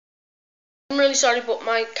I'm really sorry, but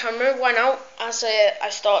my camera went out as I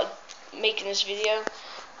started making this video.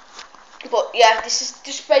 But yeah, this is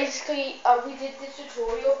just basically we did the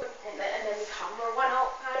tutorial, and then the camera went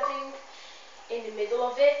out kind of thing in the middle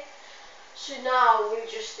of it. So now we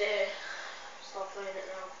just start playing it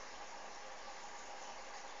now.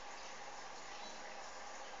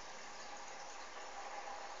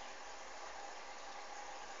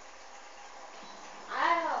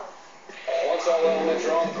 Once all elements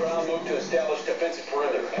are on the ground, move to establish defensive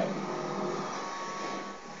perimeter.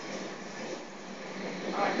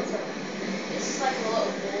 Alright, so this is like a little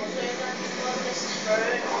war zone at the moment. This is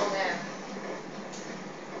thrown on there.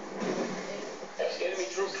 Enemy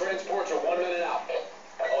troop transports are 1 minute out.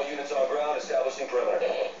 All units on ground establishing perimeter.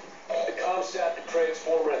 The ComSat, the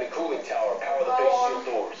transformer, and the cooling tower power the base shield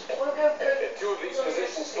doors. If two of these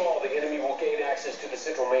positions fall, the enemy will gain access to the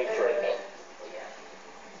central mainframe.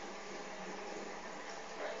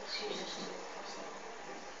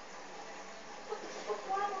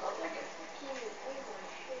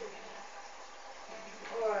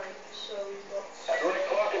 Alright, so we've got Direct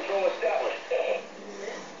clock control established.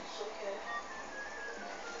 minutes, okay.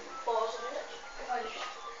 Pause a minute. If I just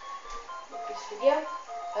make this video,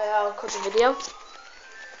 I'll cut the video.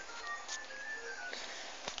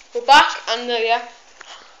 We're back, and yeah.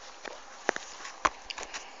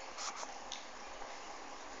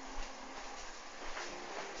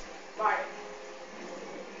 Right.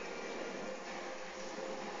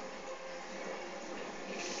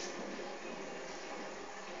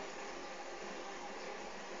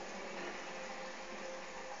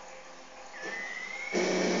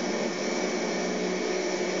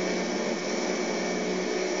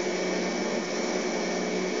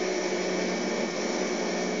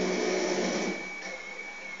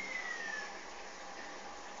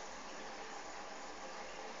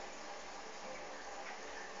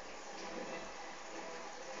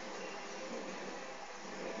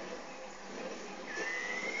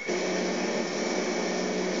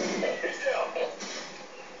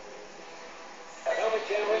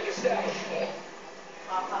 Established.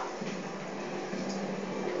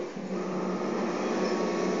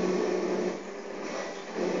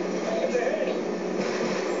 It's ahead.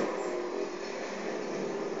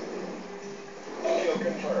 Kill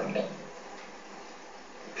confirmed.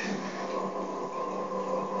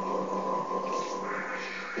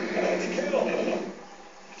 That's a kill.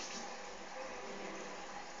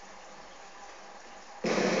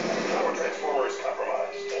 Power transformer is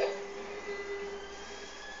compromised.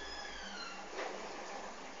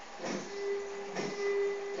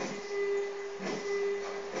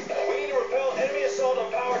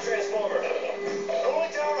 Transformer.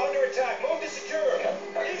 Cooling tower under attack. Move to secure.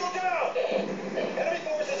 Eagle down. Enemy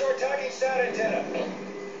forces are attacking sat antenna.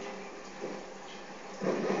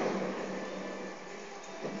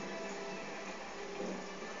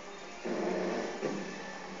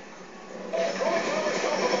 Cooling tower is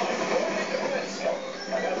compromised. Coordinate defense.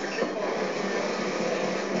 That's a kill.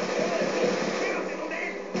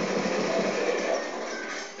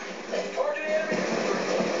 Targeting enemy.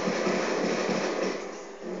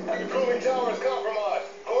 The cooling tower is compromised.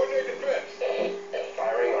 Coordinate defense.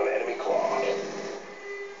 Firing on enemy claw.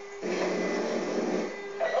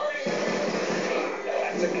 Targeting enemy.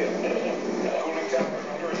 That's a kill. Cooling tower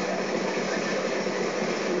under attack.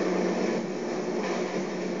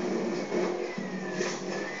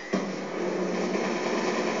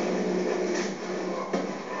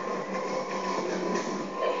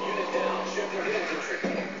 Unit down. Shifting to infantry.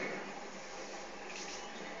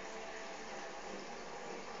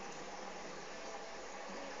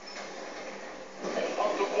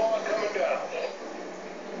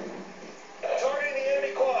 Targeting the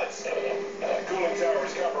enemy quads. The cooling tower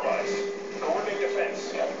is compromised. Coordinate defense.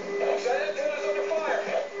 Sat antennas under fire.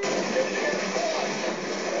 Engaging enemy quads.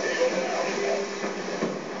 Eagle down.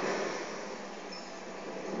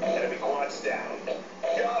 Enemy quads down.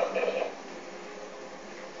 Got him.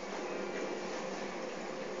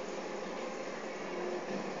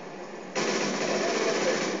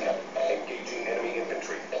 Engaging enemy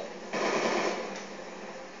infantry.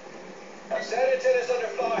 Sat antennas under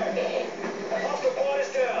fire. Hostile quad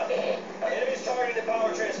is down. Enemies targeting the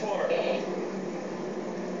power transformer.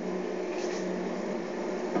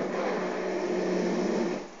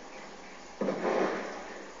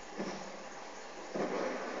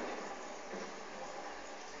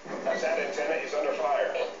 Sat antenna is under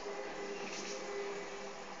fire.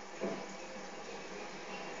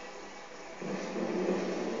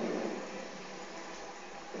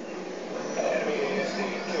 Enemy ASD.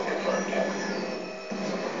 Kill confirmed.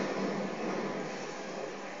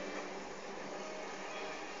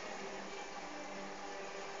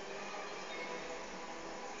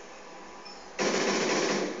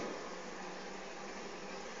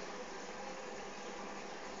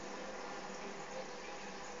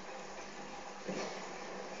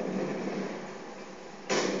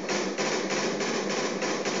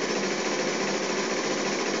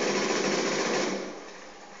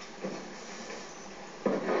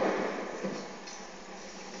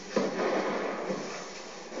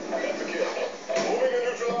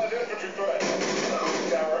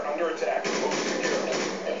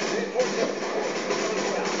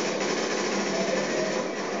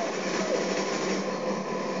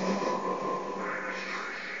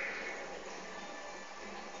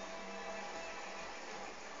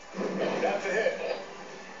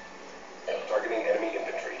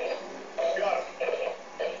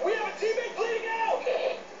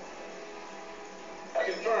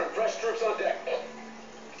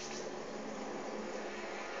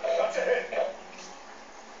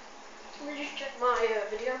 check my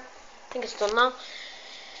video. I think it's done now.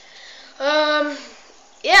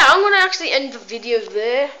 Yeah, I'm gonna actually end the video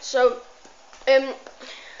there. So,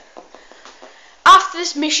 after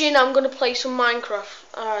this mission, I'm gonna play some Minecraft.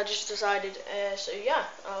 I just decided. So yeah,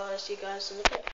 I'll see you guys in a bit.